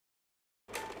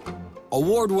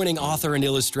Award-winning author and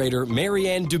illustrator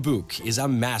Marianne Dubuque is a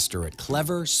master at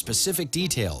clever, specific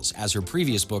details, as her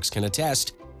previous books can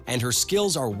attest, and her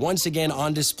skills are once again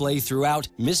on display throughout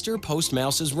Mr.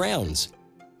 Postmouse's rounds.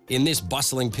 In this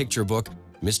bustling picture book,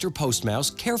 Mr. Postmouse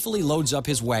carefully loads up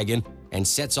his wagon and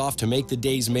sets off to make the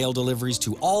day's mail deliveries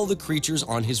to all the creatures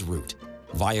on his route.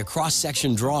 Via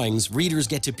cross-section drawings, readers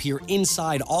get to peer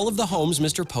inside all of the homes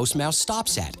Mr. Postmouse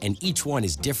stops at, and each one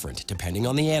is different depending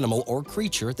on the animal or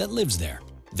creature that lives there.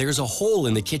 There's a hole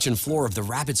in the kitchen floor of the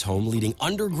rabbit's home leading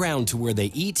underground to where they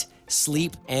eat,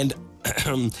 sleep, and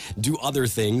do other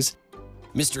things.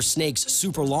 Mr. Snake's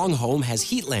super long home has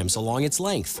heat lamps along its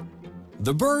length.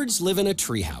 The birds live in a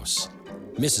treehouse.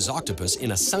 Mrs. Octopus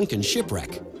in a sunken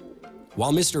shipwreck.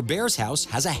 While Mr. Bear's house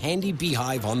has a handy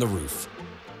beehive on the roof.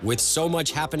 With so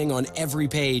much happening on every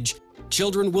page,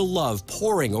 children will love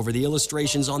poring over the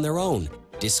illustrations on their own,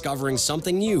 discovering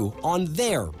something new on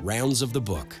their rounds of the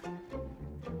book.